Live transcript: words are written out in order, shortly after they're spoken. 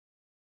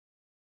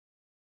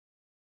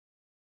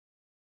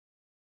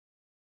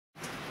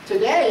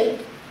Today,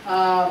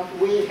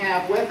 we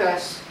have with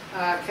us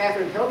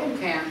Kathryn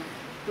Hilgenkamp,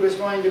 who is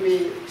going to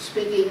be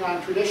speaking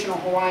on traditional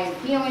Hawaiian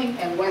healing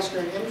and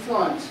Western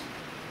influence.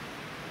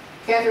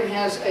 Kathryn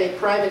has a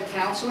private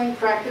counseling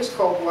practice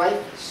called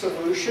Life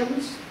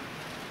Solutions.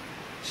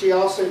 She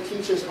also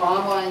teaches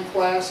online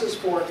classes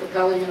for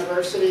Capella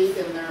University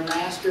in their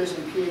master's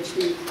and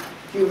PhD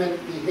human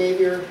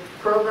behavior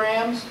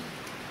programs.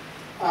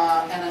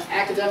 And an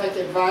academic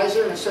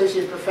advisor and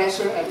associate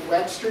professor at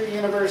Webster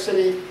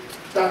University.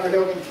 Dr.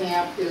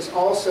 Hilgenkamp is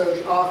also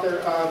the author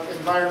of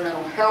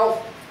Environmental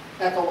Health,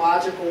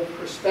 Ecological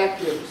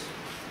Perspectives.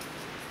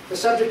 The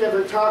subject of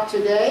her talk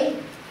today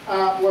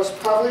was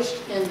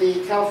published in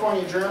the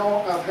California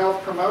Journal of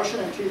Health Promotion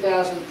in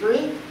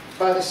 2003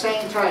 by the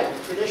same title,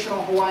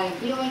 Traditional Hawaiian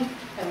Healing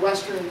and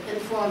Western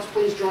Influence.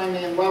 Please join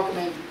me in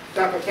welcoming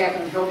Dr.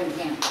 Kathryn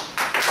Hilgenkamp.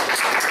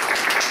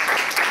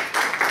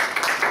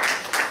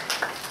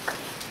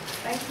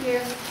 Thank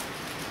you.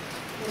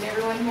 Can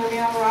everyone hear me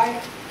all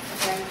right?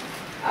 Okay.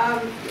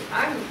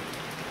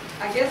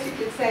 I guess you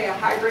could say a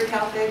hybrid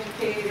health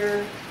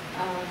educator,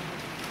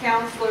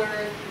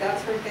 counselor, that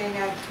sort of thing.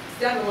 I've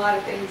done a lot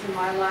of things in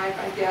my life,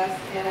 I guess,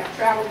 and I've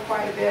traveled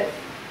quite a bit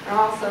and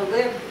also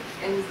lived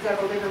in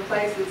several different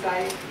places.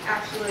 I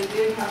actually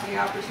did have the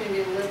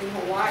opportunity to live in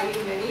Hawaii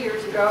many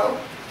years ago,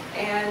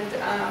 and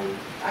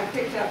I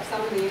picked up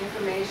some of the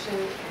information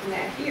in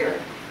that here.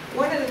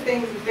 One of the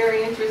things that's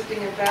very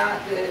interesting about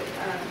the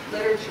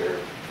literature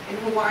in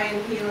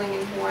Hawaiian healing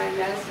and Hawaiian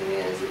medicine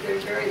is that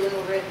there's very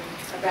little written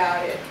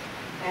about it.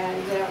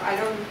 And I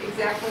don't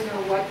exactly know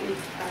what the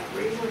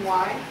reason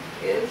why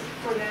is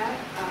for that,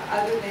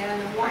 other than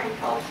the Hawaiian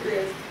culture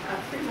is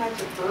pretty much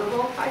a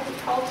verbal type of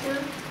culture,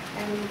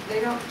 and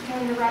they don't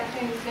tend to write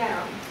things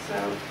down. So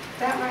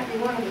that might be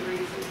one of the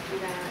reasons for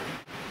that.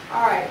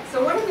 All right,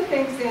 so one of the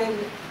things in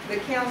the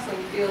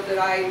counseling field that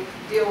I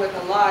deal with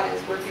a lot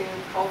is working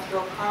in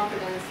cultural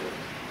competence.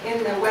 In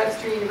the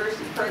Webster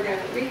University program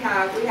that we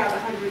have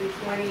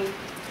 120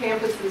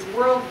 campuses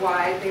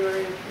worldwide. They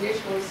were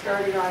initially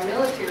started on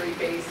military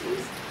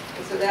bases,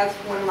 and so that's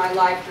one of my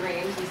life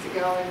dreams, is to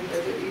go and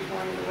visit each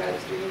one of the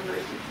Webster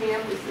University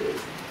campuses.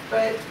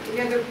 But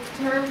you know, the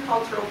term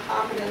cultural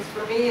competence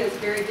for me is a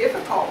very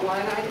difficult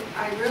one.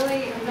 I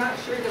really am not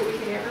sure that we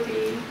can ever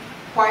be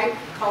quite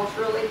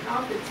culturally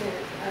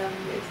competent.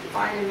 It's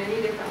defined in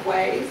many different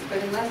ways,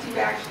 but unless you've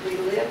actually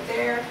lived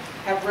there,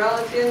 have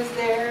relatives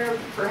there,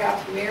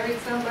 perhaps married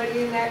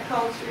somebody in that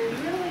culture, you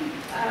really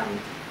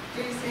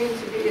do seem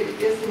to be at a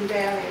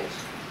disadvantage.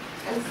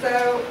 And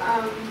so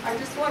I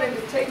just wanted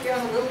to take you on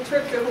a little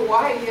trip to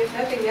Hawaii. If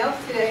nothing else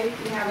today, you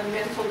can have a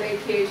mental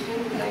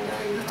vacation, because I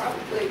know you're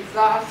probably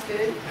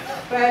exhausted.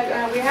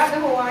 But we have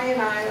the Hawaiian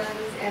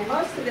Islands, and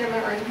most of them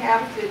are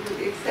inhabited with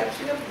the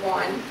exception of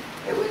one.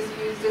 It was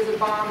used as a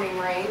bombing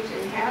range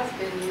and has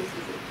been used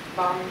as a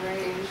bombing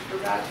range for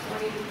about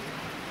 20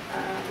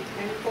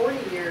 and 40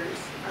 years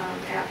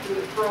after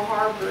the Pearl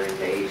Harbor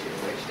invasion,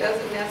 which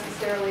doesn't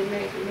necessarily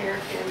make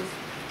Americans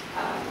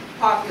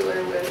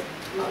popular with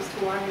most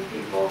Hawaiian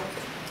people.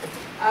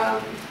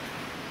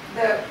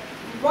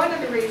 One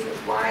of the reasons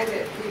why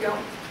that we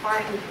don't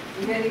find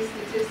many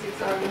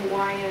statistics on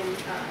Hawaiian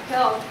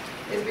health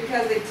is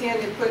because they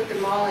tend to put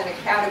them all in a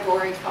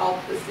category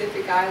called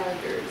Pacific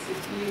Islanders.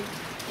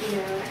 If you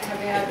have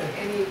had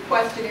any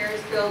questionnaires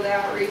filled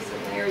out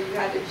recently, or you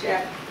had to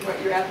check what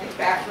your ethnic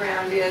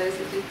background is,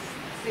 it just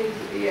seems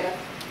to be a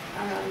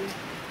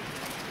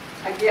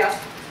guess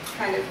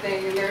kind of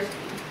thing. And there's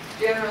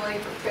generally,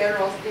 for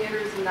federal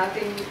standards,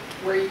 nothing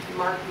where you can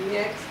mark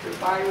mixed or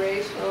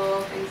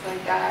biracial, things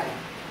like that.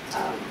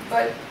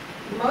 But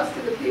most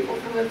of the people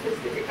from the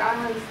Pacific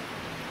Islands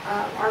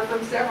are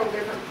from several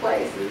different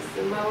places: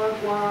 Samoa,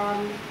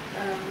 Guam,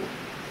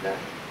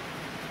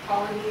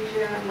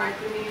 Polynesia,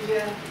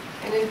 Micronesia.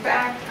 And in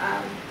fact,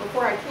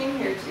 before I came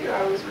here too,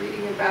 I was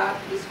reading about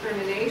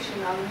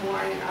discrimination on the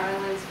Hawaiian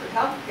Islands for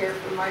health care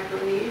for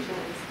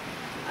Micronesians.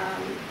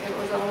 It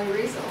was only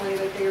recently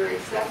that they were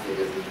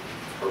accepted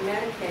for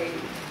Medicaid,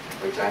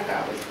 which I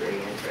thought was pretty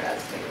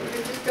interesting. But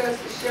it just goes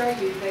to show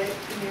you that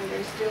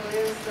there still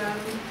is some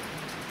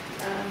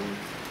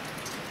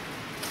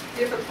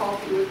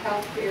difficulty with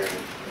health care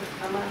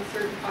among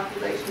certain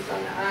populations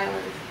on the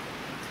islands.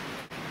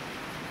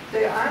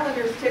 The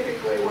islanders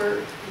typically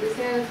were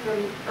descended from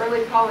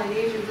early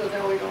Polynesians,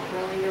 although we don't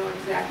really know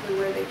exactly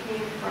where they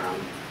came from.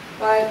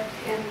 But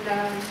in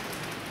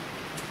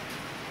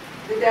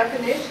the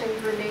definition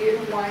for Native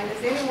Hawaiian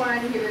is anyone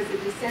who is a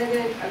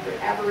descendant of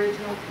the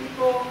Aboriginal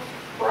people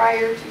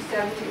prior to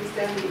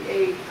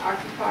 1778,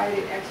 occupied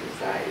and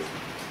exercised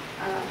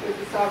with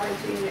the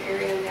sovereignty in the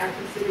area now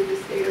considered the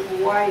state of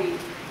Hawaii.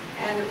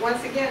 And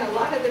once again, a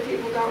lot of the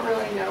people don't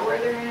really know where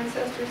their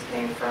ancestors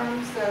came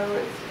from, so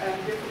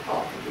it's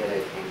difficult to get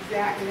an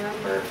exact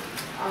number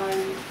on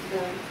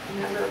the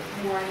number of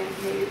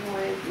Native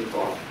Hawaiian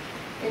people.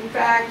 In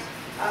fact,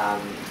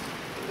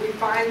 we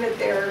find that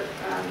they're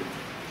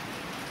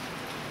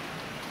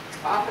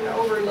often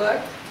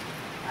overlooked.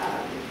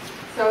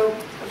 So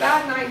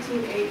about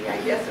 1980,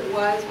 I guess it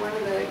was, one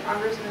of the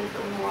congressmen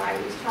from Hawaii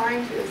was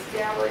trying to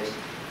establish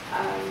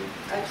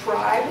a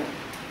tribe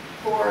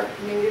for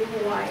Native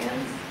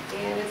Hawaiians,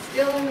 and it's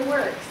still in the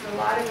works. A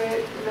lot of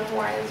it, the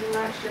Hawaiians are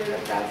not sure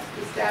that that's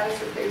the status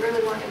that they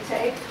really want to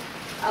take.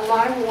 A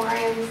lot of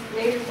Hawaiians,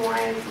 Native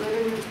Hawaiians,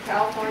 live in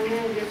California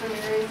and different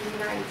areas of the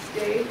United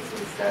States,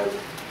 and so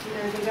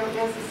they don't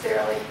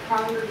necessarily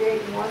congregate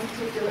in one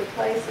particular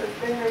place, so it's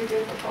been very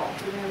difficult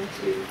for them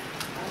to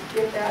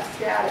get that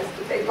status.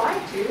 But they'd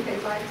like to.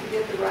 They'd like to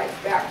get the rights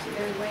back to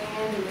their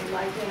land, and they'd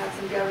like to have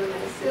some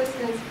government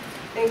assistance,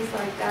 things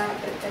like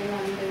that they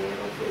haven't been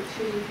able to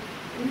achieve.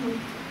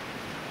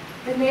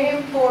 The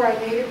name for a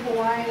Native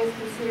Hawaiian is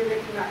considered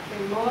a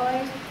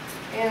Kanakemole,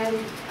 and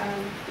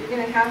you're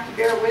going to have to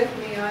bear with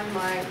me on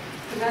my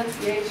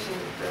pronunciation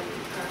from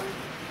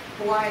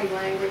Hawaii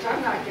language.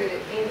 I'm not good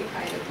at any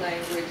kind of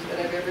language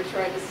that I've ever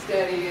tried to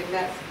study, and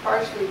that's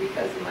partially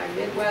because of my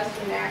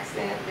Midwestern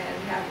accent and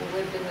having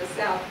lived in the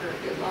South for a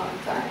good long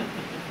time.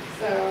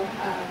 So,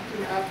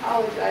 I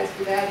apologize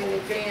for that in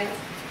advance.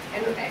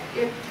 And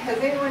has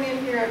anyone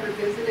in here ever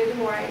visited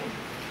Hawaii?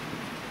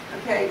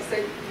 Okay, so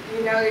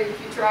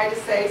if you try to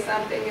say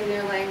something in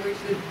their language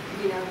that,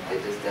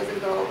 that just doesn't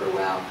go over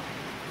well.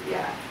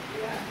 Yeah.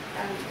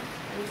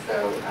 And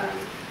so,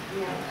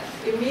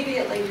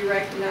 immediately you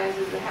recognize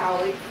as a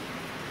haole,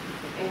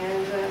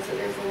 and so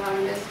there's a lot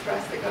of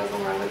mistrust that goes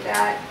along with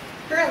that.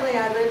 Currently,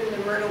 I live in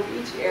the Myrtle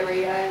Beach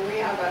area, and we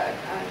have a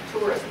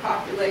tourist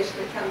population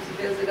that comes to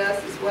visit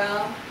us as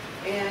well.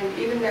 And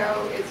even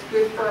though it's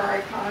good for our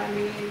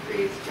economy, it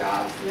creates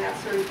jobs and that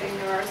sort of thing,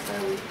 there are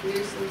some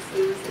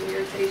nuisances and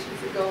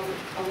irritations that go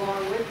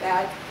along with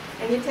that.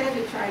 And you tend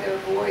to try to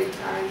avoid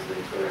times when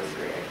tourists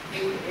are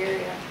in the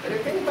area. But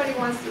if anybody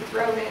wants to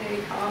throw in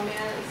any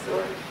comments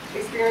or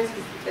experiences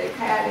that they've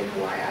had in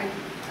Hawaii, I'm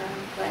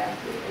glad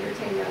to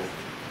entertain those.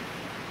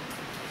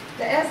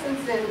 The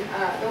essence in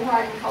the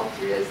Hawaiian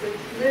culture is that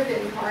you live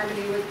in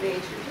harmony with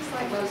nature, just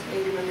like most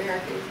Native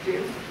Americans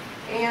do,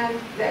 and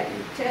that you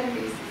tend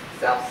to be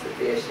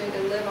self-sufficient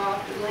and live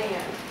off the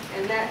land.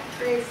 And that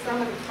creates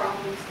some of the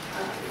problems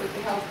with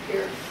the health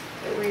care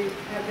that we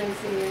have been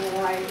seeing in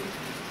Hawaii.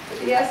 But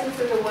the essence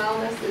of the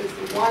wellness is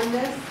the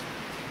oneness,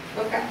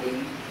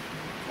 lokahi,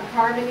 the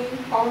harmony,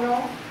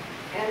 pono.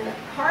 And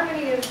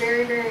harmony is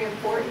very, very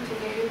important to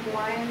Native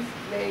Hawaiians.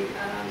 They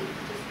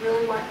just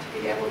really want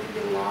to be able to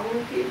get along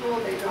with people.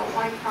 They don't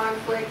like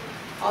conflict.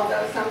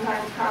 Although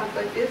sometimes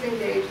conflict is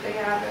engaged, they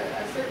have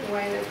a certain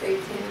way that they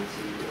tend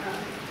to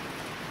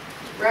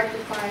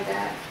rectify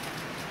that.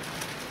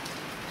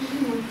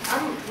 I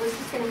was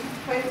just going to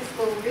play this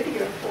little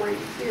video for you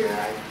too.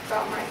 I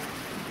thought might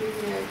give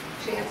you a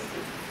chance to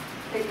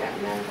take that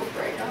mental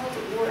break. I hope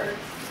it works.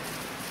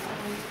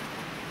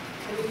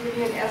 And to give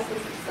you an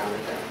essence of some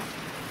of the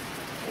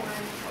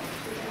Hawaiian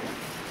culture there.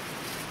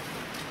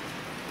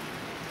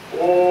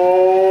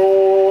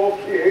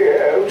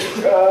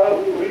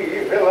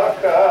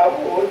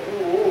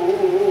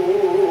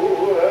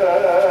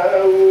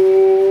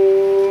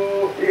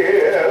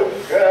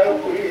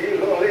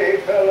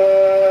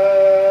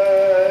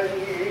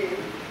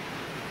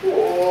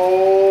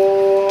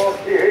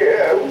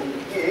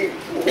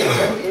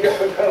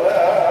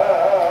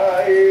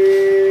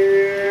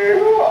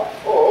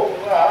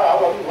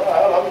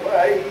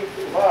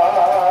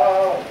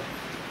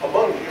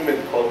 Among human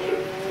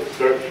culture, the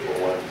search for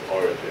one's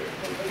origin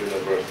is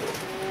universal.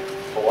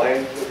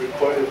 Hawaiians have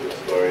recorded the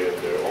story of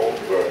their own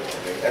birth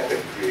in an epic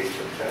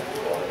creation chant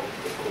called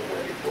the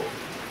Kumariko.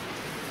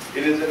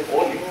 It is an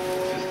oli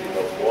consisting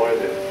of more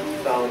than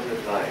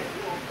 2,000 lines,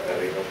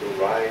 telling of the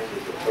rise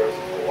of the first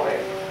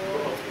Hawaiian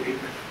from a Greek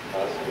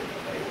cosmic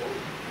night.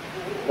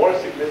 More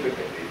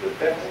significantly, the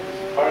text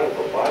is part of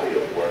a body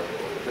of work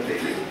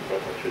emanating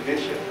from a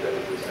tradition that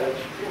is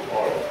essentially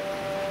oral.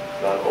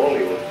 Not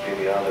only was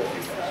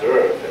genealogy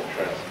preserved and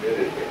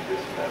transmitted in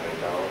this manner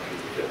down through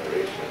the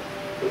generations,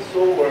 but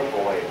so were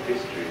Hawaiian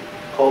history,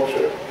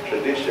 culture,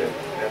 tradition,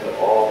 and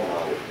all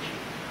knowledge.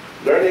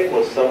 Learning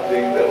was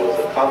something that was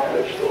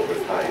accomplished over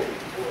time,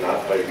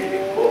 not by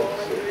reading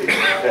books or taking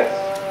tests,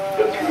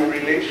 but through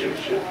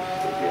relationships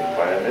with the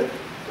environment,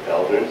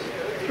 elders,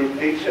 through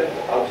patient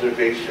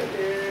observation,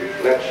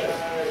 reflection,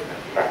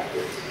 and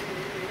practice.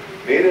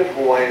 Native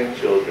Hawaiian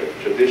children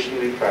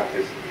traditionally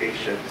practice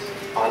patience,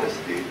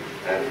 honesty,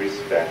 and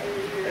respect,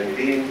 and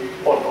being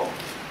pono.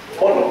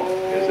 Pono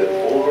is an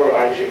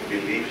overarching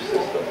belief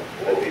system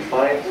that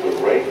defines the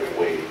right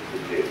way to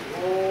live.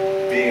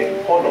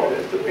 Being pono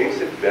is the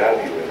basic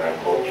value in our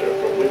culture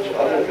from which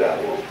other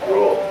values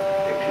grow,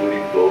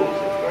 including those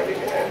of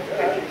learning and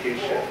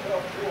education.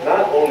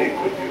 Not only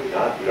could you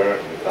not learn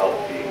without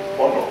being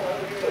pono,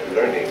 but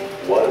learning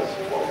was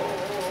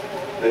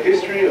pono. The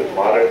history of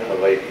modern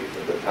Hawaii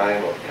from the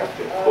time of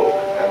Captain Cook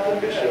and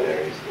the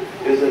missionaries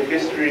is a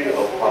history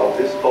of how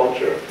this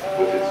culture,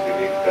 with its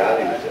unique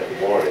values and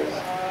mores,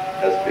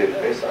 has been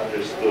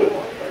misunderstood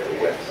by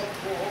the West.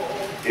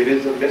 It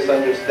is a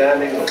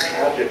misunderstanding of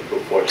tragic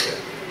proportion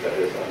that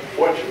has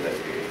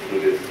unfortunately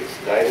included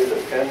misguided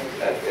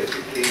attempts at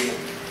educating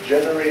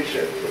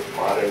generations of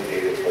modern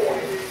native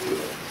Hawaiian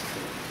students.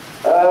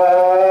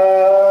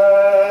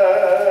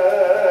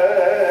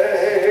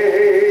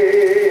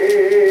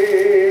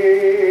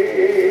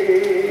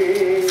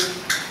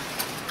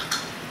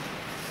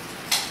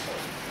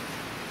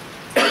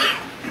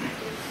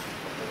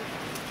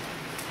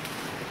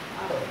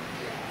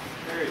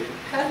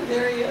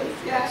 There he is,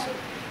 yeah.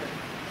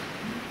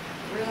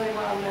 Really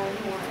well-known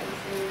Hawaiian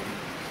singer.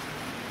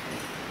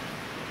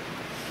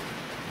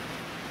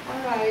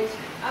 All right.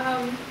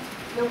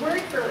 The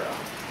word for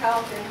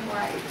health in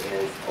Hawaii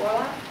is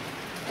ola,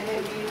 and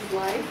it means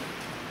life.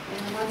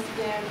 And once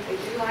again, they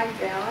do like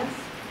balance.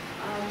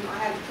 I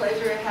had the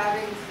pleasure of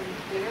having some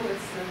dinner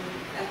with some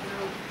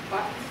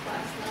ethnobotanist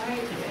last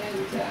night, and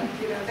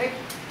you know,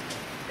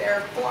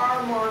 they're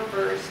far more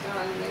versed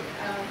on the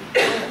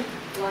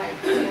life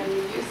and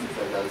the uses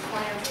of those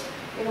plants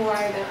in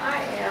Hawaii than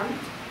I am.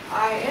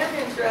 I am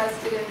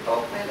interested in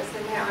folk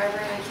medicine, however,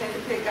 and I tend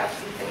to pick up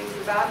some things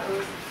about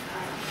those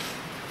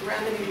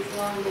remedies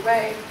along the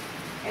way.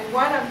 And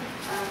one of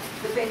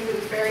the things that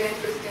is very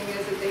interesting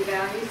is that they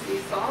value sea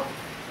salt,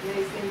 and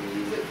they seem to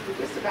use it for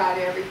just about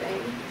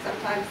everything.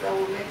 Sometimes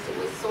they'll mix it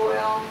with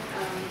soil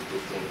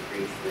just to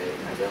increase the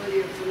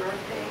ability to absorb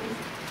things.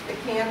 The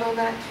candle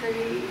nut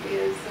tree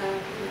is,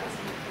 you know,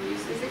 some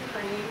uses of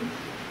cream.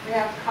 We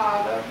have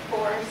kava, of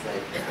course,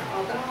 that,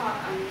 although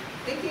I'm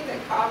thinking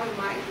that kava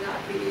might not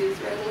be as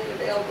readily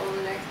available in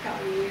the next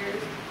couple of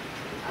years.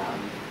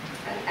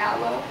 And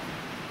aloe.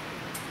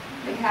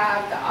 They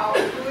have the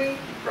awapui.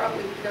 You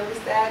probably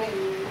noticed that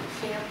in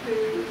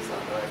shampoos,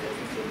 although it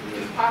doesn't seem to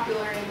be as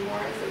popular anymore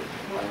as it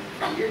was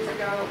a few years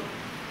ago.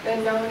 The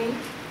noni.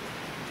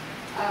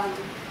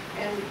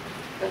 And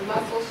the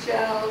mussel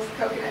shells,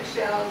 coconut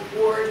shells,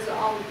 boards,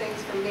 all the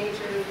things from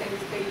nature, the things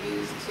that they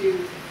use to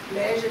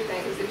measure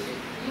things. As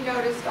you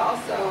noticed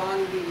also on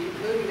the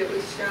movie that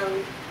was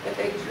shown that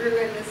they drew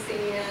in the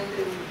sand,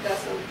 and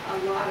that's a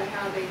lot of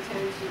how they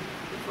tend to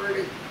prefer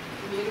to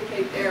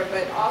communicate there,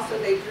 but also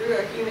they drew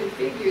a human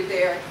figure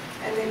there,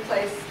 and they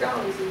placed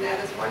stones, and that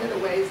is one of the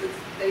ways that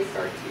they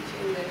start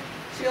teaching the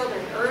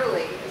children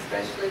early,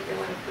 especially if they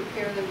want to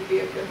prepare them to be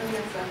a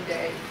kahuna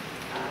someday,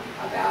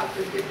 about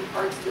the different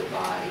parts of the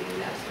body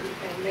and that sort of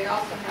thing. They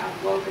also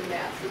have woven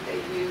mats that they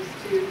use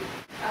too.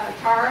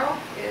 Taro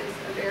is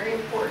a very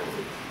important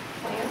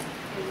plant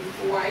in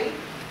Hawaii.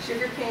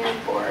 Sugarcane,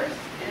 of course,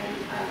 and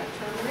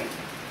turmeric,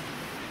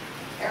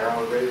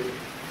 arrowroot.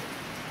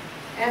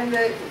 And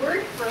the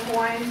word for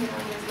Hawaiian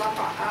healing is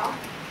lapa'au,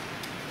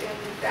 and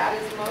that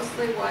is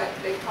mostly what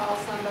they call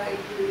somebody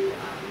who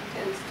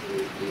tends to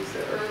use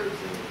the herbs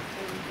and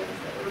does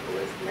the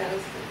herbalist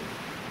medicine.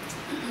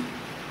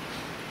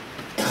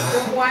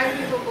 The Hawaiian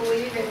people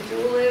believe in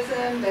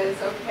dualism, that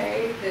it's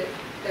okay that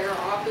there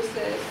are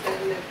opposites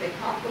and that they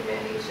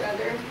complement each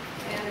other.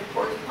 And of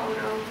course,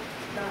 pono,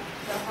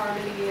 the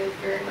harmony, is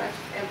very much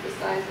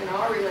emphasized in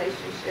all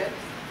relationships.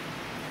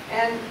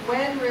 And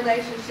when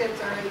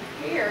relationships are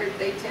impaired,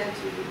 they tend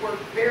to work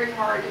very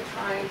hard at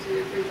trying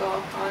to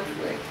resolve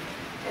conflict.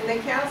 In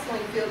the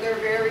counseling field, there are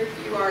very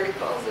few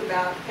articles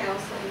about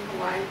counseling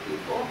Hawaiian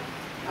people,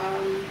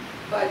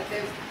 but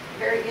it's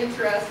very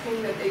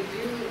interesting that they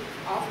do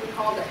often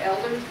call the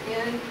elders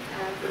in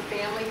for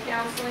family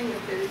counseling.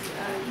 If there's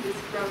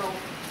disgruntled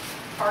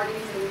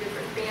parties in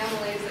different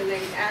families, and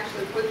they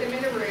actually put them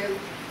in a room,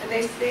 and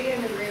they stay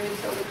in the room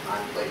until the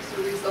conflicts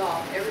are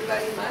resolved.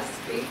 Everybody must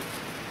speak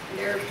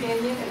their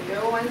opinion, and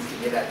no one's to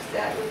get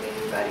upset with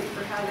anybody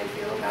for how they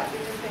feel about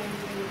different things.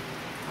 And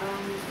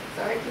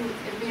so it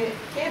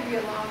can be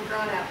a long,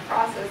 drawn-out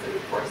process, and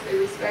of course they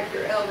respect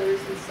their elders,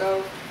 and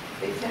so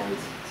they tend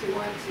to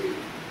want to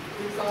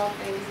resolve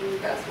things in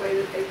the best way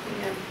that they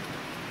can.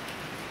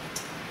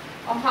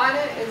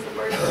 Ohana is the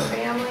word for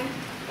family,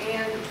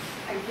 and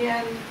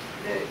again,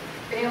 the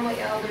family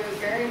elder is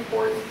very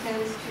important,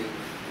 tends to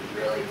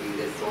really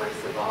be the source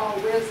of all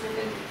wisdom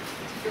in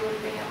particular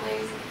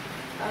families.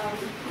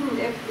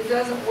 If it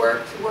doesn't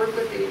work to work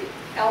with the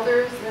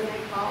elders, then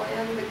they call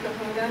in the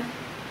kahuna,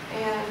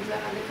 and the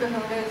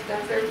kahuna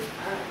does their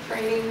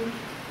training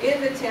in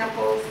the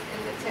temples,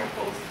 and the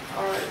temples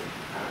are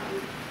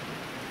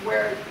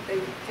where they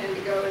tend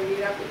to go and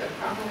meet up with the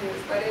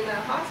kahunas. But in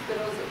the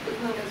hospitals, the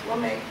kahunas will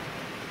make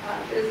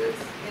visits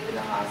into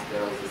the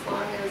hospitals as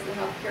long as the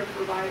healthcare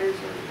providers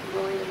are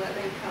willing to let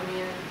them come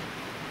in.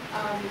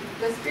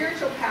 The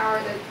spiritual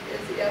power that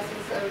is the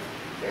essence of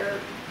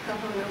their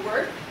kahuna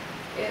work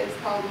is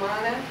called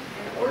mana.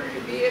 In order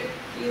to be a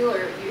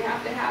healer, you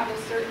have to have a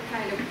certain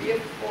kind of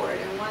gift for it.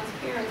 And once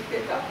parents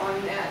pick up on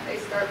that, they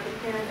start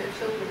preparing their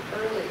children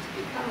early to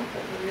become a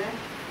kahuna.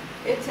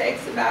 It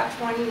takes about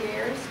 20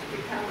 years to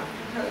become a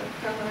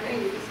kahuna.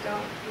 You just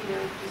don't,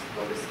 just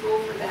go to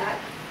school for that.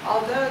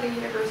 Although the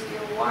University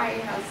of Hawaii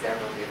has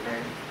several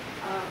different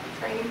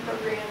training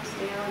programs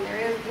now, and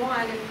there is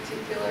one in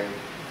particular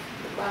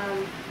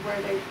where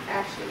they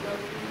actually go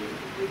through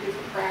the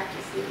different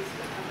practices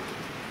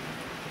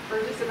for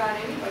just about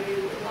anybody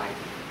who would like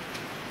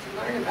to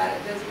learn about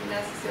it. Doesn't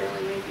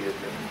necessarily make you a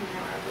kahuna,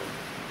 however.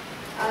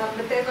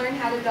 But they learn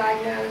how to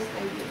diagnose,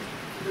 they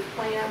the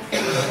plants,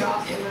 and they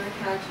also learn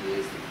how to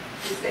use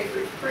the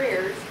sacred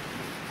prayers.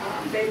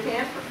 They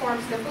can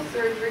perform simple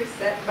surgery,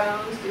 set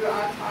bones, do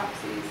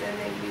autopsies, and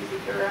they use a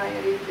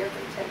variety of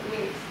different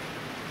techniques.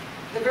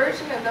 The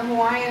version of the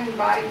Hawaiian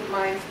body,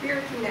 mind,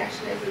 spirit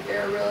connection is that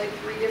there are really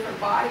 3 different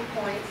body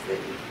points that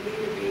need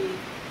to be,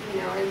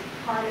 in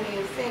harmony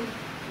and sync.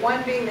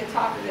 One being the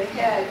top of the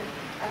head.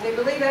 They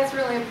believe that's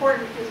really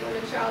important because when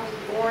a child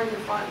is born, the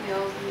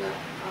fontanelles and the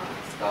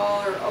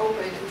skull are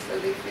open, and so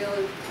they feel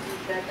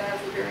that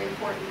that's a very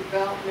important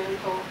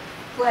developmental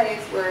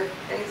place where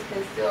things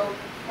can still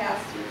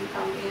pass through,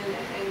 come in,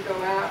 and go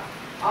out.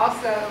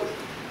 Also,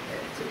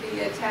 to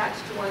be attached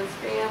to one's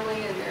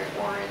family and their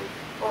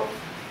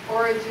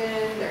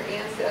origin, their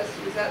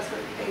ancestors, that sort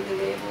of thing,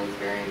 the navel is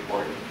very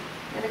important.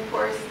 And of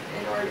course,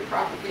 in order to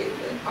propagate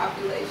the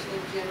population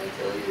of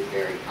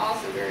genitalia is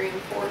also very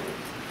important.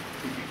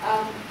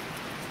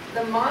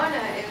 The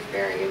mana is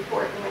very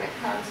important when it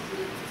comes to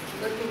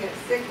looking at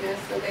sickness,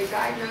 so they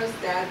diagnose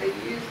that. They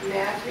use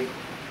magic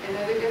and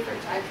other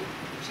different types of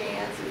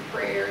chants and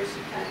prayers to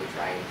kind of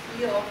try and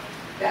heal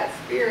that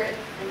spirit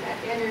and that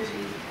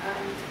energy.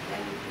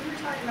 And we were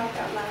talking about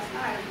that last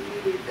night, I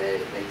believe, that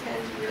they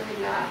tend to really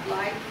not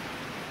like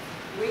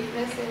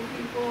weakness in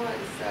people,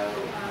 and so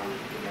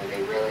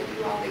they really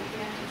do all they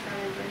can to try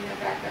and bring that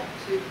back up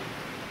to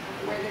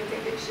where they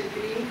think it should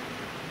be.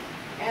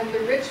 And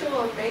the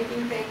ritual of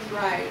making things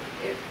right,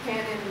 it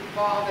can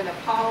involve an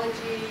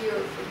apology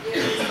or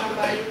forgiving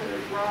somebody who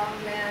has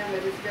wronged them,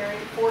 but it's very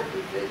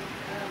important that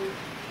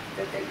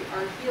that they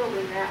are healed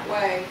in that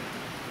way.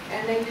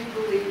 And they do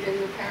believe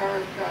in the power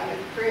of God and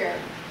prayer.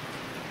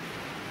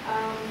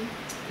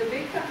 The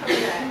Big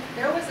Kahuna,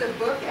 there was a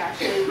book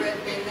actually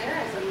written in there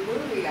as a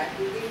movie, I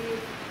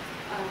believe.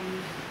 I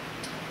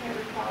can't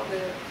recall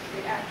the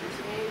actor's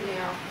name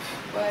now,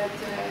 but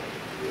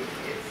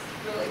it's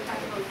really kind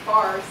of a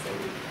farce,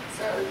 and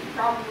so you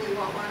probably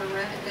won't want to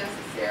rent it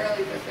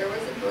necessarily, but there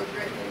was a book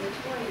written in the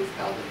 20s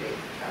called The Big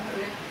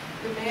Kahuna.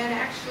 The man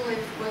actually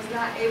was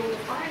not able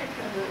to find a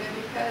kahuna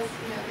because,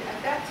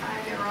 at that time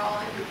they were all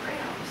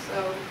underground,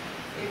 so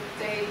if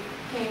they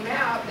came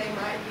out, they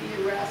might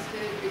be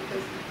arrested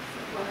because,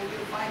 well,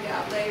 you'll find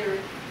out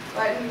later.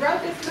 But he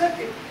wrote this book,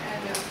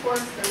 and of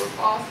course there were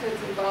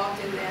falsehoods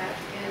involved in that,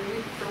 and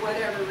for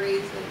whatever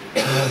reason,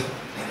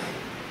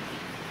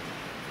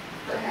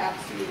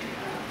 perhaps he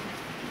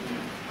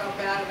felt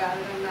bad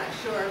about it, I'm not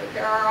sure. But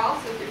there are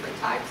also different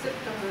types of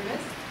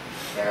kahunas.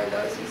 There are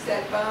those who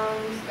set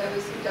bones,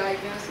 those who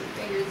diagnose with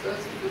fingers, those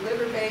who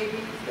deliver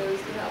babies, those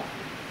who help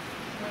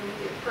women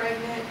get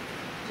pregnant,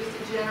 just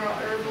a general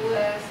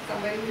herbalist,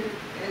 somebody who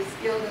is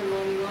skilled in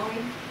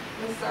lomi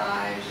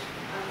massage,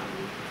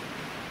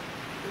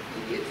 the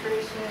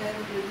pediatrician,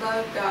 the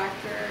love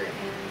doctor,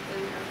 and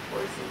then of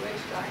course the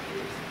witch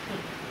doctors.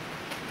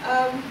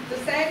 The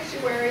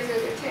sanctuaries or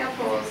the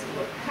temples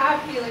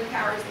have healing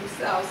powers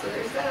themselves, so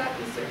they're set up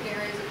in certain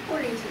areas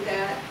according to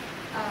that.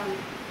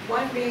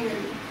 One being the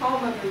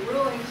home of the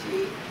ruling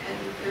chief, and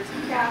there's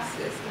a caste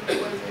system that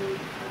was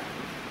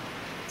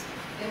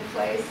in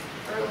place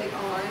early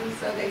on,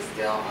 so they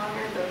still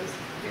honor those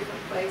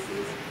different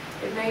places.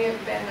 It may have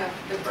been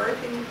the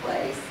birthing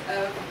place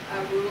of a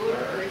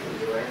ruler or a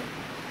healer,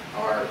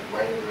 or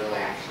where the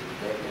ruler actually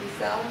lived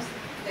themselves.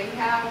 They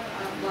have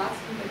lots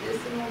of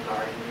medicinal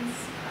gardens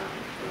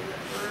for the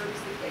herbs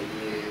that they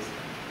use,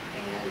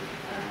 and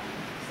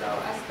so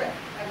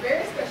a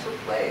very special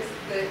place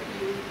that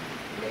you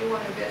may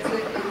want to visit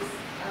is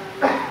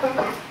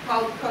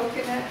called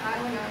Coconut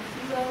Island on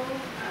Hilo.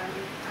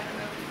 I don't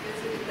know if you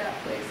visited that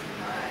place or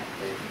not,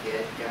 but if you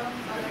did go,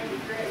 oh, that'd be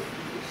great.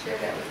 You share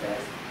that with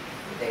us.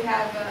 They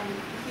have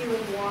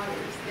healing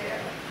waters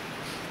there.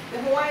 The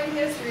Hawaiian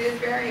history is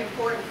very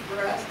important for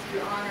us to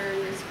honor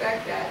and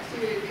respect that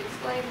too. It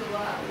explains a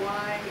lot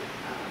why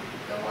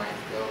the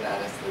Hawaiians feel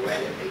about us the way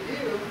that they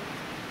do.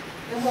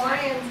 The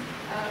Hawaiians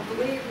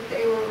believe that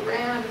they were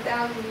around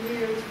 1,000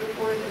 years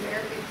before the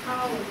American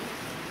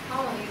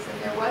colonies, and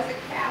there was a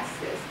caste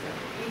system.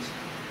 Each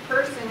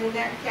person in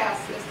that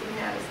caste system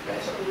had a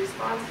special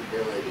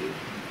responsibility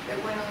that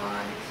went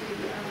along to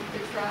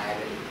the tribe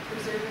and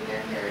preserving their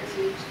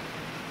heritage.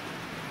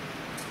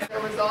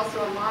 There was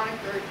also a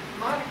monarchy,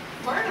 I'm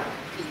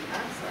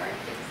sorry, I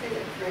can't say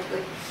that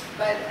correctly,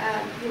 but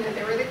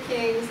there were the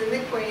kings and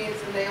the queens,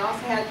 and they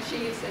also had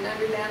chiefs, and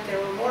under them there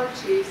were more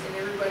chiefs, and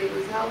everybody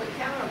was held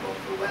accountable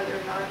for whether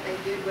or not they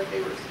did what they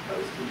were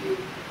supposed to do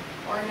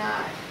or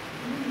not.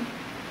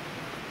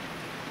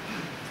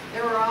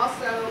 There were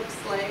also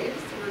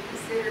slaves who were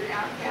considered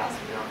outcasts.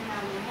 We don't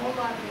have a whole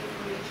lot of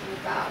information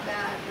about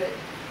that, but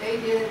they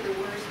did the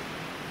worst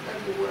of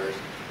the worst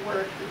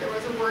work. But there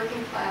was a working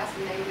class,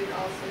 and they did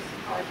also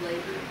some hard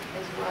labor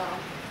as well.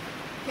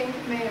 King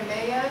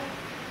Kamehameha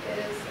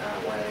is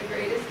one of the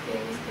greatest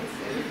kings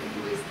considered. He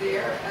was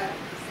there at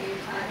the same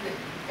time that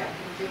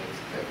Captain James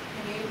Cook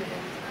came,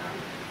 and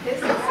his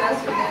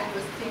successor then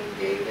was King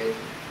David.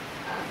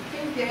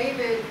 King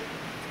David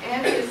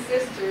and his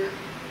sister,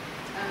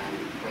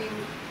 Queen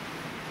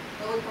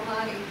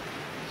Ilikamani,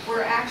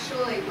 were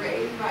actually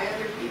raised by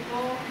other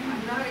people.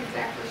 I'm not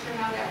exactly sure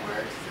how that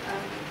works,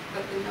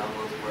 but the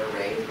nobles were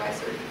raised by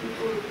certain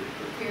people who could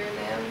prepare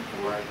them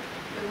for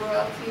the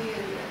royalty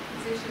and the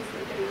positions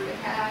that they were to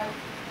have.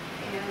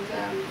 And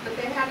but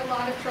they had a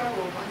lot of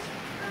trouble once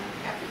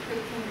after Cook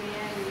came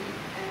in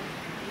and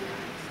you know,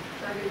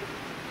 started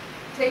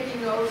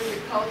taking over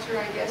the culture,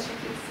 I guess you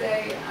could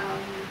say.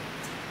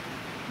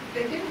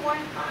 They didn't want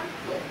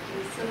conflict,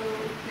 and so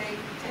they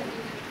tended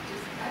to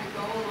just kind of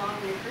go along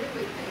and agree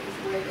with things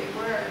the way they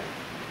were.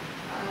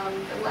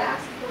 The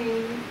last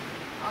queen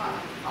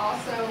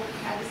also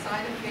had to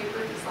sign a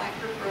paper, just like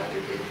her brother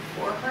did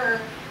before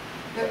her,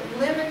 that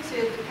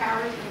limited the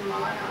powers of the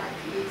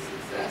monarchy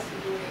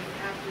successively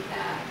after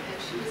that. And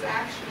she was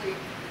actually,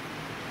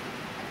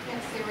 I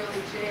can't say really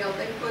jailed,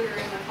 they put her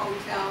in a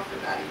hotel for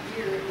about a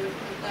year and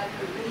wouldn't let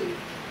her leave,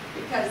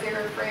 because they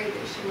were afraid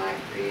that she might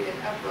create an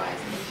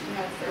uprising, and she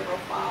had several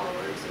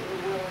followers who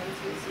were willing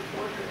to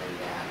support her in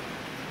that.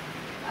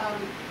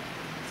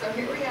 So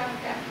here we have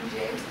Captain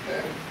James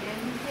Cook, and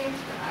he came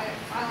to the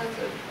islands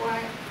of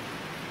Hawaii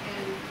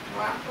and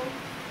Oahu,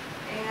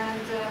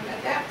 and at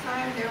that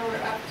time there were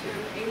up to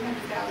 800,000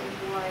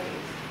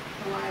 Hawaiians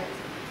at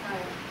the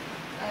time.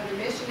 The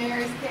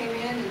missionaries came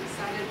in and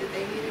decided that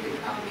they needed to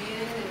come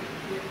in and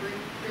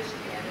bring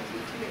Christianity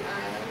to the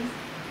islands.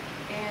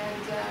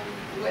 And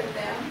with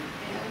them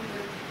and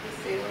with the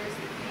sailors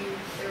that came,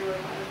 there were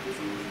a lot of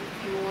diseases that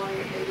came along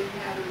that they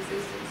didn't have a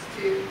resistance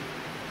to.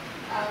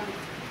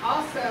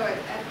 Also,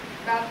 at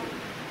about the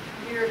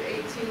year of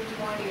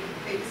 1820,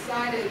 they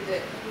decided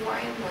that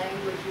Hawaiian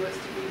language was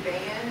to be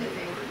banned, and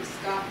they were to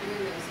stop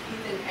doing those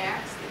heathen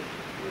acts that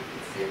were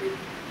considered,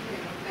 you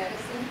know,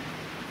 medicine.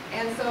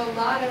 And so a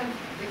lot of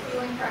the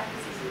healing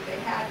practices that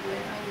they had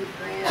went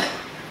underground.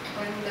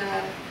 When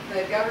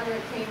the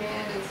government came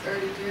in and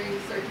started doing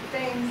certain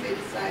things, they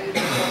decided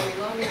that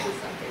lomi was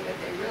something that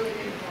they really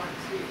didn't want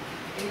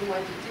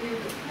anyone to do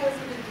because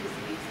of the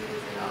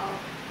diseases and all.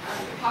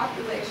 The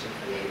population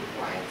for Native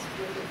Hawaiians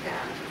was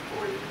down to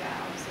 40,000,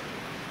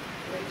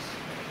 which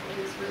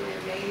was really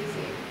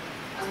amazing.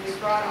 They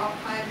brought all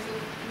kinds of,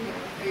 you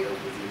know, fatal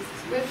diseases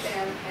with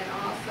them, and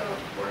also,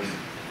 of course,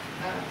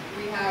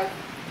 we have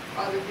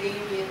Father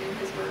Damien and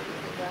his work with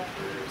the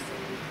lepers,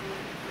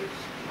 which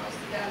most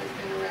of that has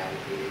been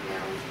eradicated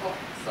now with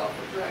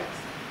sulfur drugs.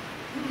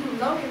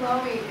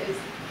 Lomi is,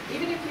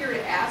 even if you were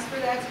to ask for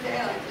that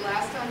today, like the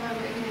last time I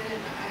went in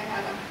and I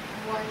had a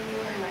Hawaiian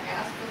healer and I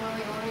asked for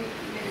Lomi,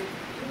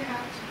 you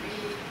have to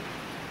be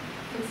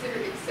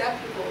considered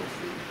acceptable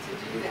to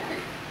do that.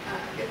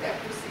 Get that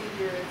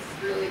procedure. It's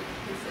really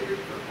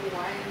considered for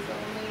Hawaiians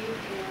only,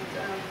 and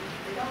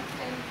they don't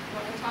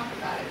want to talk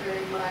about it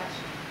very much.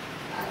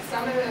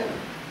 Some of the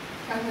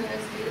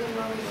companies do the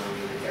Lomi,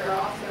 but there are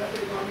also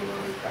other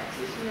Lomi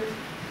practitioners.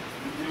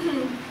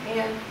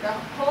 And the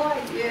whole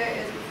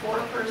idea is before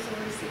a person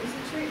receives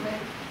the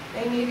treatment,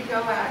 they need to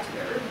go out to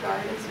the herb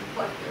gardens and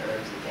pluck the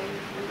herbs that they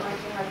would like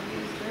to have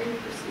used during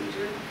the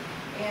procedure.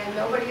 And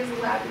nobody is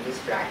allowed to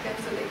distract them,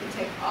 so they can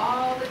take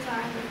all the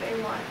time that they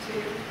want to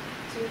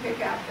pick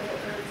out the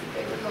herbs that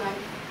they would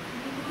like.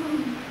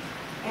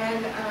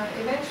 And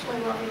eventually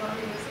Lomi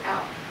was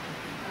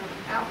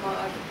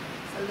outlawed,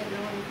 so that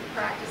no one could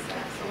practice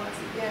that. So once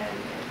again,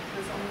 it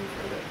was only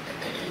for the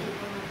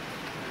people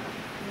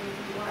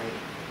Native Hawaii.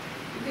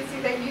 You can see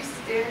they use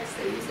sticks,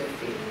 they use their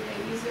feet, they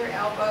use their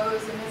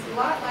elbows, and it's a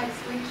lot like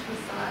speech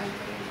massage,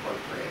 but it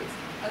incorporates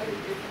other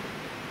different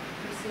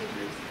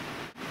procedures.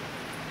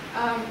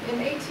 In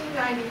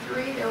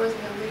 1893, there was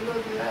an illegal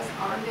U.S.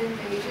 armed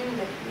invasion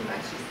that pretty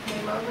much just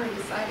came over and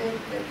decided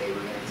that they were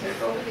going to take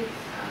over the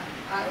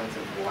islands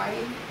of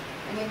Hawaii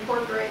and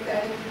incorporate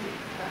that into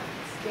the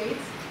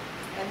states,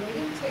 and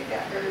they didn't take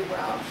that very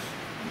well.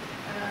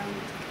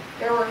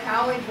 There were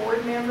Howley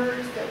board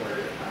members that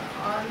were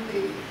on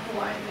the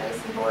Hawaiian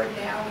Medicine Board.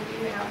 Now we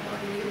do have more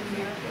Native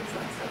Americans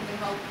on some of the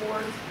health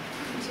boards,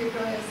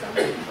 particularly in some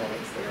of the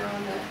clinics that are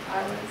on the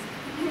islands.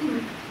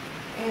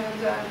 And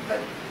but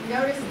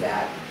notice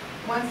that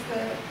once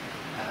the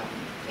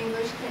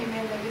English came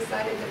in, they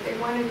decided that they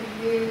wanted to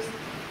use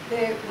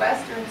the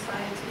Western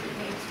scientific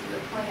names for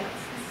the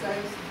plants. So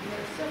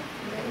there's so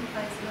many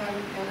plants that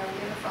haven't been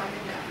identified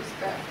in that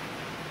respect.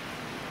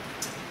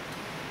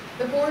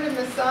 The Board of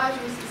Massage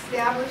was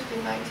established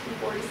in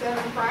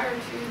 1947 prior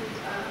to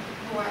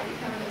Hawaii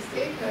becoming a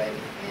statehood,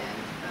 and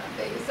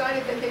they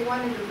decided that they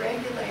wanted to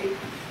regulate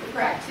the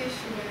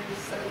practitioners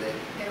so that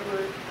they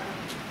were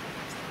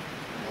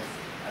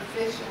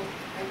official,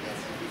 I guess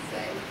you could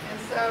say. And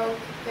so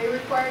they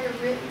required a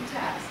written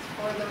test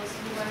for those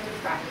who wanted to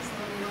practice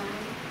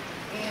Lomi.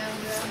 And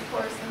of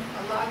course,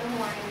 a lot of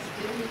Hawaiians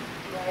didn't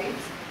write,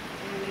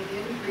 and they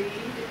didn't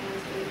read, and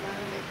so they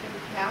found they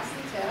couldn't pass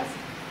the test.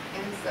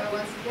 And so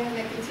once again,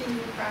 they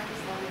continued to practice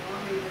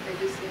Lomi, but they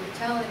just didn't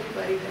tell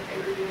anybody that they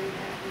were doing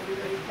that.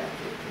 Everybody kept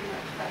it pretty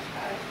much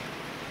hush-hush.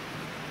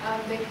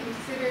 They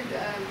considered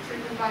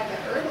treatment by the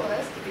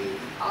herbalist to be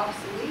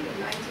obsolete in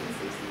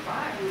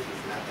 1965, which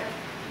is not that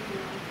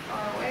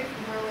far away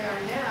from where we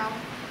are now.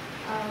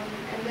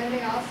 And then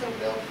they also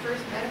built the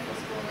first medical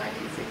school in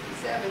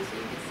So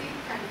you can see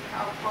kind of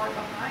how far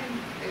behind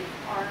they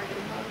are in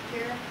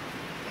healthcare,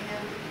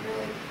 and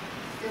really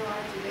still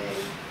are today.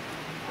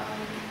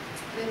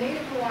 The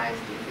Native Hawaiians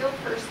do feel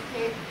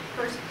persecuted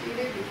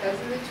because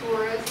of the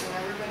tourists and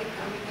everybody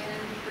coming in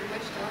and pretty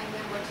much telling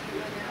them what to do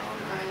in their own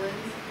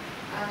islands.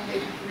 They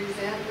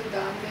resent the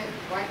dominant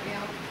white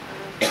male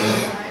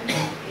paradigm,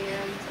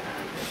 and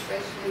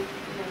especially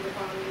the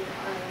Hawaiian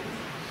Islands.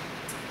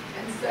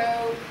 And so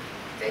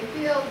they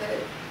feel that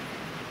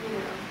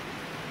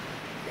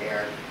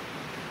they're,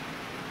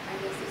 I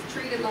guess, is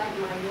treated like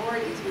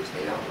minorities, which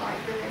they don't like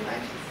very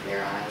much. It's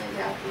their island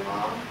after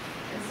all.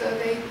 And so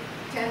they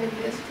tend to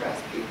mistrust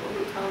people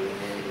who come in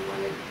and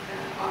want to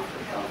offer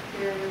health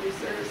care and other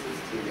services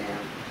to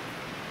them.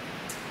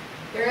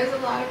 There is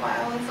a lot of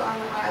violence on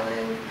the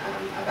island.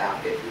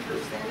 About 50%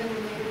 of the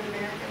Native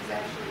Americans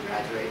actually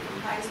graduate from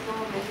high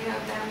school. Many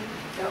of them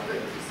don't go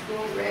to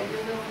school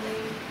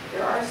regularly.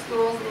 There are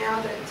schools now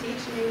that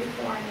teach Native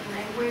Hawaiian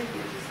language,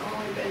 which has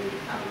only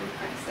become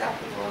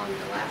acceptable in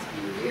the last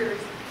few years.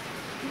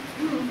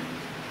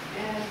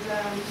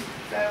 And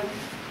so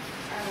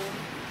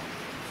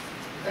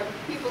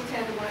people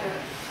tend to want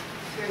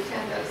to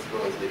attend those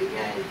schools, but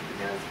again, it's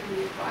going to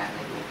be a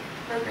bilingual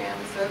program.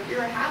 So if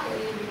you're a Haole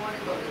and you want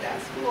to go to that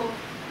school,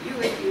 you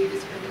would be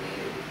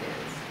discriminated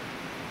against.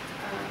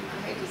 I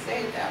hate to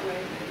say it that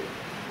way, but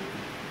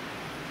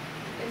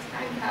it's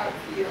kind of how it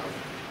feels.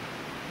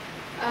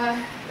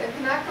 The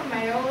Kanaka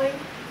Maoli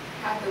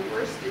have the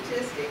worst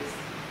statistics.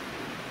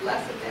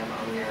 Less of them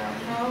own their own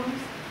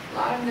homes. A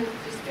lot of them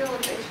just feel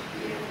that they should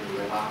be able to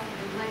live off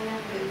of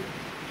land, and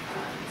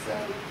so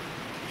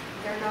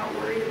they're not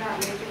worried about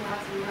making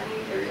lots of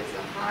money. There is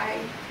a high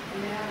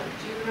amount of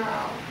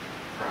juvenile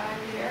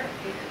crime there,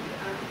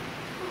 and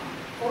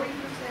 40%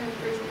 of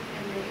prison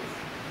inmates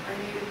are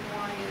Native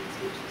Hawaiians,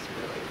 which is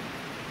really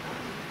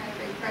kind of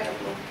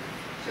incredible.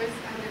 Shows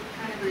kind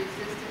of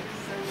resistance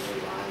to some of the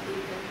laws that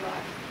have been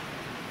brought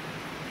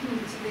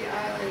to the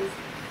islands.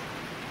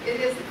 It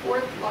is the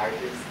fourth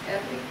largest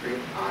ethnic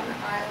group on the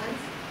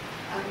islands.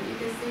 You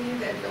can see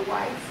that the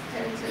whites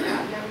tend to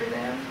outnumber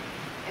them,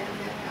 and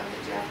then have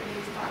the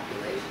Japanese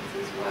populations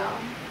as well.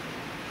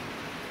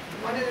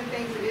 One of the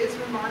things that is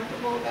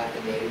remarkable about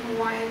the Native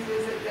Hawaiians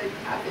is that they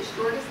have the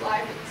shortest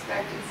life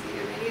expectancy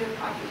of any of the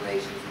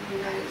populations in the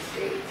United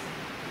States.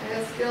 And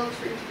that's still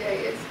true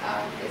today. It's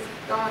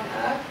gone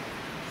up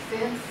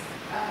since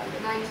the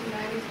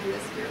 1990s, and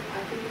this year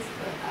I think it's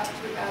up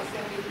to about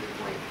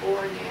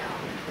 73.4 now.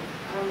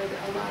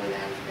 A lot of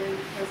that has been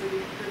because of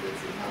the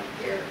improvements in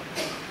healthcare.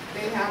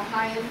 They have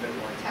high infant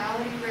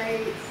mortality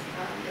rates.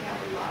 They have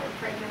a lot of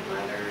pregnant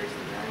mothers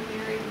and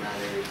unmarried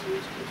mothers,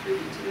 which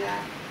contribute to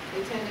that.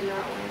 They tend to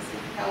not want to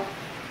seek health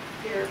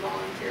care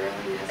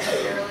voluntarily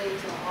necessarily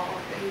until all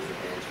things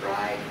have been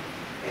tried.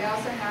 They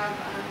also have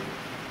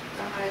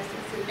the highest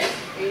incidence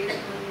of AIDS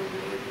among the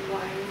Native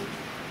Hawaiians.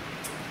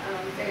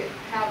 They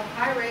have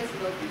high rates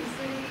of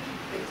obesity.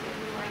 They tend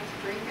to like to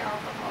drink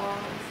alcohol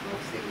and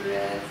smoke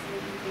cigarettes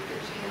and take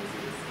their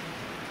chances.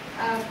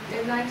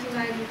 In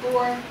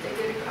 1994, they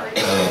did a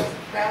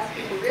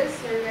cardiovascular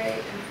risk survey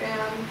and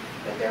found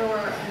that there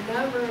were a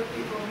number of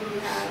people who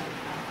had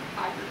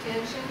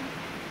hypertension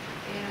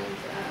and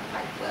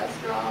high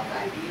cholesterol,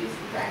 diabetes.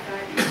 In fact,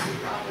 diabetes is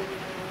probably the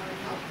number one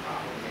health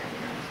problem down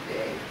here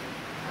today.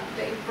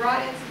 They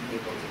brought in some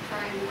people to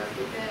try and work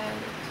with them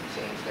to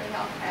change their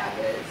health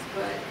habits,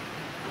 but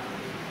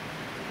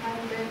they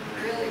haven't been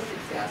really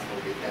successful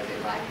because they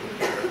like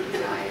the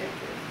diet.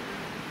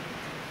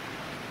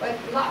 But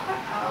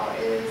Laka'au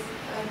is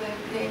the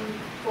name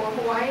for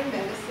Hawaiian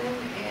medicine,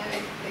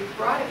 and they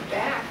brought it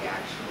back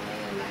actually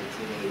in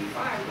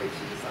 1985, which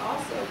is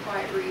also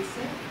quite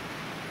recent.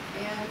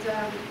 And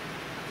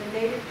the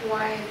Native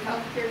Hawaiian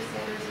healthcare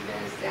centers have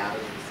been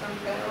established with some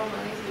federal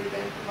monies that have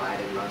been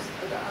provided. Most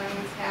of the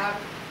islands have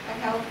a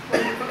health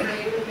clinic for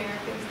Native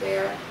Americans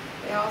there.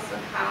 They also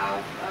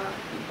have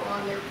people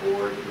on their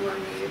board who are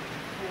Native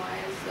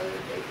Hawaiians so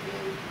that they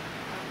can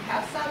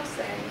have some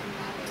say in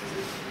how things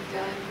are to be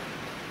done.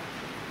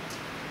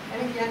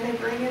 And again, they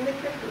bring in the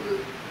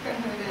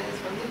kahunas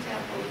from the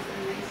temples,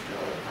 and they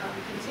still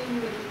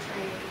continue with the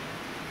training.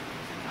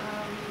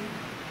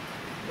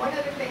 One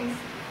of the things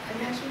I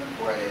mentioned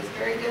before that it's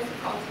very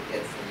difficult to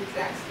get some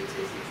exact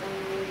statistics on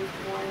the Native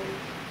Hawaiian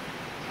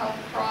health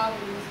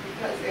problems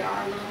because they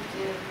are lumped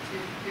into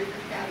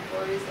different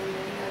categories, and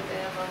many of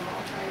them are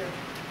multi or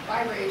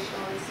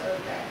biracial, and so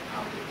that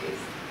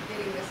complicates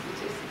getting the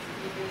statistics that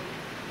you need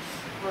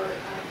for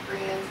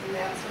grants and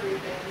that sort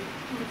of thing.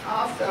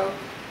 Also,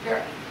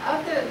 of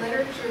the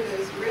literature that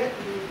is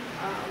written,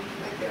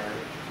 like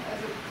as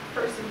a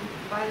person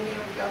by the name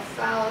of Gus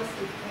Salas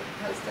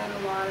has done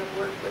a lot of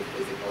work with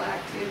physical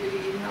activity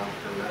and health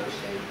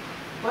promotion.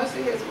 Most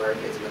of his work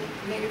is with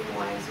Native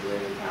Hawaiians who live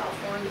in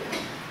California.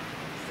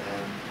 So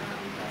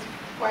that's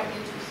quite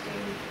interesting.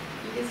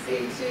 You can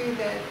see too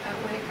that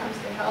when it comes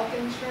to health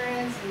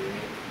insurance and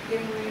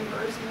getting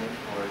reimbursement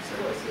for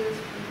services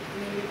from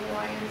Native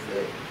Hawaiians,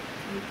 that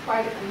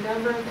quite a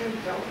number of them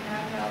don't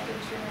have health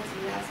insurance,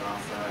 and that's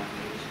also a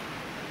huge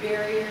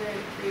barrier and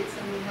create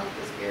some of the health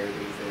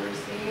disparities that we're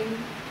seeing.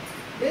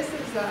 This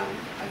is a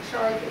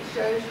chart that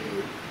shows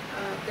you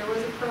there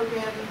was a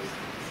program that was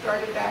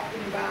started back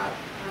in about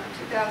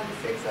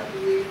 2006, I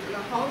believe, for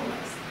the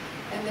homeless.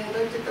 And they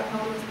looked at the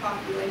homeless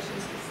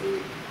populations to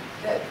see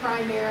that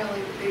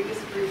primarily the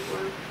biggest group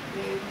were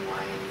Native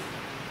Hawaiians.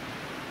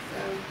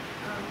 So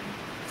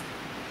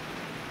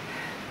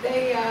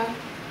they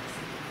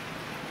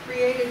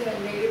created a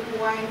Native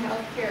Hawaiian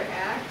Healthcare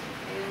Act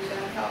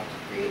and helped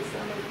create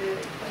some of the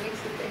clinics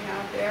that they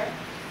have there.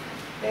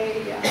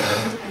 They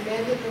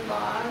amended the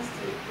laws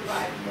to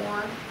provide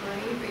more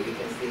money, but you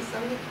can see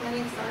some of the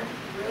clinics aren't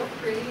real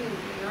pretty and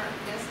they aren't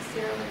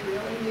necessarily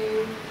really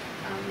new,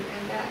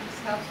 and that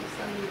just helps with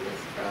some of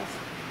this trust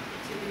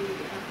to be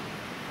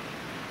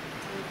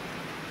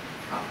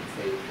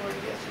compensated for, I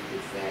guess you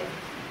could say.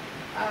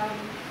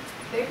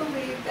 They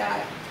believe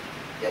that,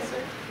 yes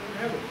sir? Do we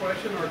have a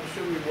question, or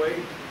should we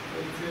wait?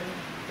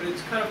 But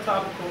it's kind of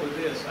topical to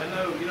this. I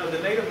know,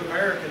 the Native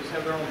Americans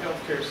have their own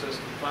healthcare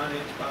system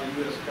financed by the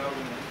U.S.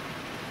 government.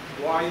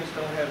 Hawaiians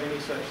don't have any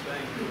such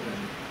thing. It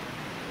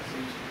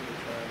seems to be a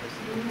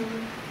travesty.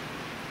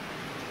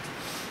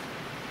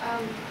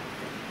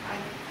 I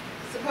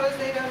suppose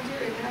they don't do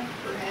enough,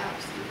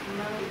 perhaps, to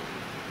promote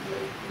the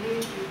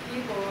needs of the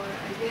people.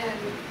 Again,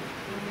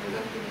 when you're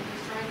looking at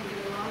just trying to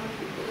get along with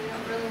people, they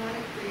don't really want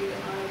to create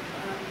a lot of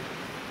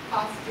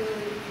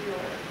hostility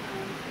or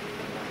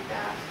anything like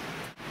that.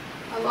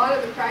 A lot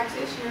of the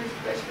practitioners,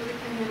 especially the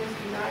kahunas,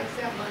 do not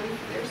accept money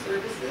for their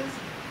services.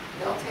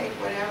 They'll take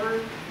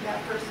whatever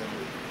that person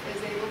is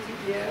able to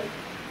give.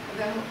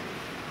 The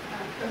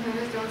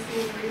kahunas don't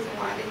see any reason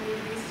why they need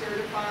to be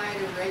certified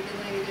or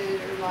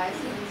regulated or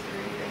licensed or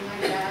anything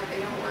like that.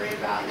 They don't worry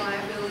about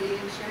liability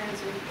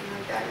insurance or anything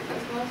like that because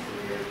most of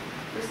their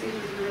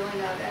procedures are really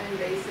not that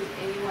invasive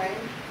anyway.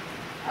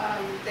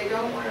 They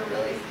don't want to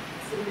really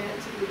submit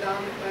to the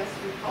dominant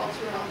Western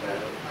culture,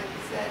 although, like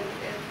I said,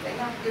 if they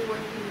have a good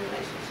working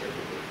relationship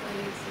with the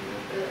clinics and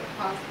with the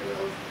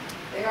hospitals,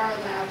 they are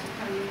allowed to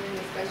come in,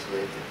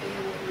 especially if the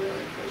family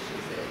really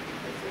pushes it,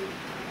 because they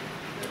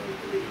really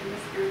believe in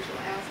the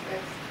spiritual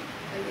aspects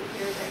of the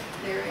care that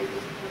they're able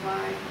to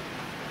provide.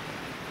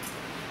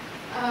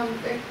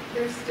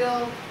 There's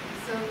still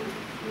some,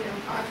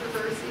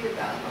 controversy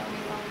about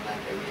loaning,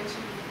 like I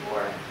mentioned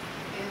before,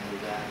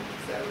 and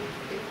so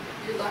if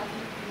you're lucky,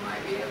 you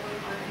might be able to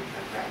find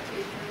a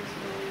practitioner who's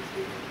willing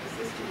to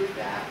assist you with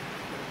that.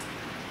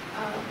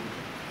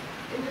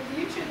 In the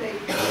future, they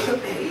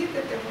believe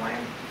that the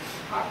Hawaiian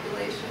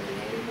population, the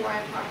Native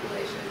Hawaiian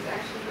population, is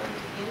actually going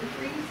to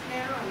increase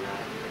now. I'm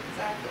not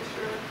exactly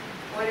sure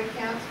what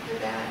accounts for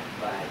that,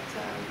 but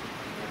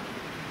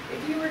if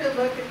you were to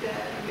look at the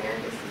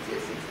American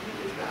statistics, I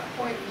think it's about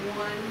 0.1%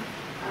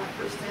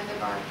 of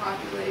our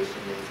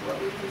population is what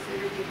we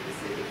consider to be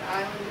Pacific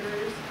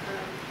Islanders,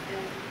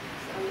 and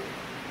so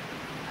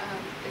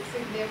it's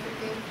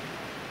significant.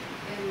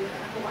 In the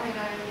Hawaiian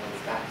Islands,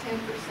 about 10%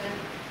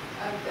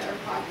 of their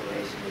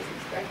population is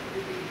expected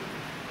to be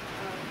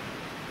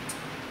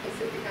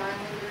Pacific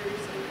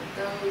Islanders, and of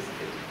those, 50%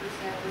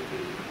 would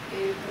be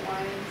Native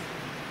Hawaiians.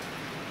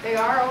 They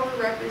are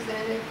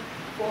overrepresented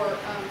for,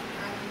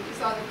 you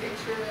saw the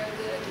picture of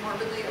the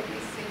morbidly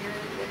obese singer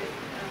that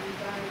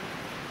died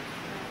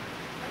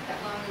not that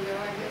long ago,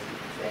 I guess you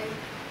could say.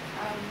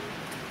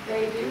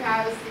 They do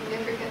have a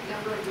significant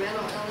number of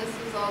mental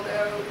illnesses,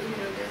 although,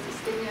 there's a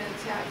stigma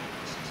attached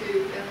to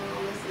mental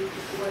illnesses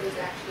as to what is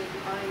actually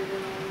defined as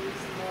mental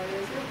illness and what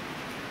isn't.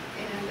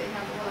 And they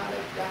have a lot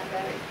of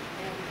diabetic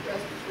and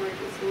respiratory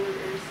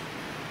disorders.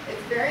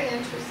 It's very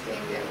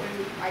interesting that when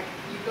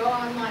you go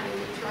online and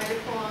you try to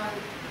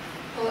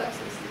pull up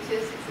some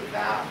statistics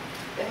about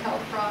the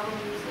health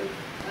problems of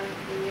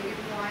the Native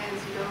Hawaiians,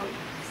 you don't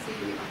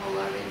see a whole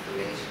lot of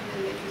information,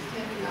 and they just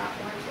tend to not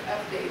want to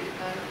update it.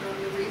 I don't know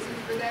the reason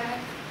for that.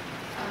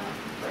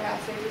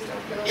 Perhaps they just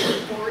don't feel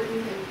it's important,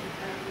 and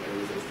they're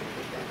resistant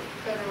to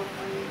federal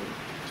funding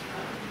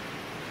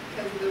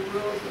because of the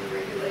rules and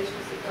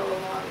regulations that go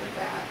along with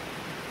that.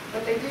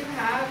 But they do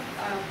have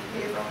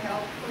behavioral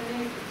health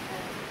clinics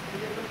in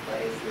different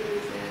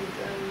places,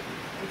 and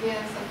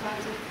again,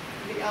 sometimes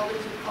the elders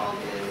are called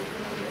in, the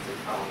familiars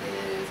are called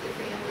in, it's a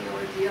family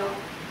ordeal.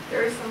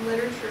 There is some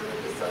literature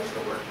with the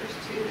social workers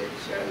too that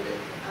show that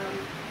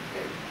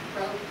they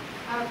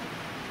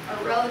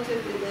are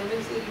relatively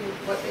limited in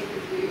what they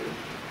could do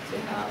to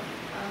help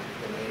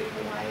the Native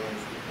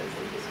Hawaiians, because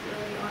they just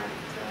really aren't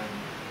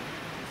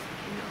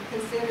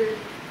considered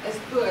as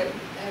good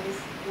as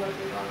what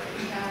they've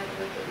already had,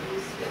 what they're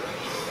used to.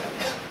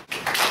 So,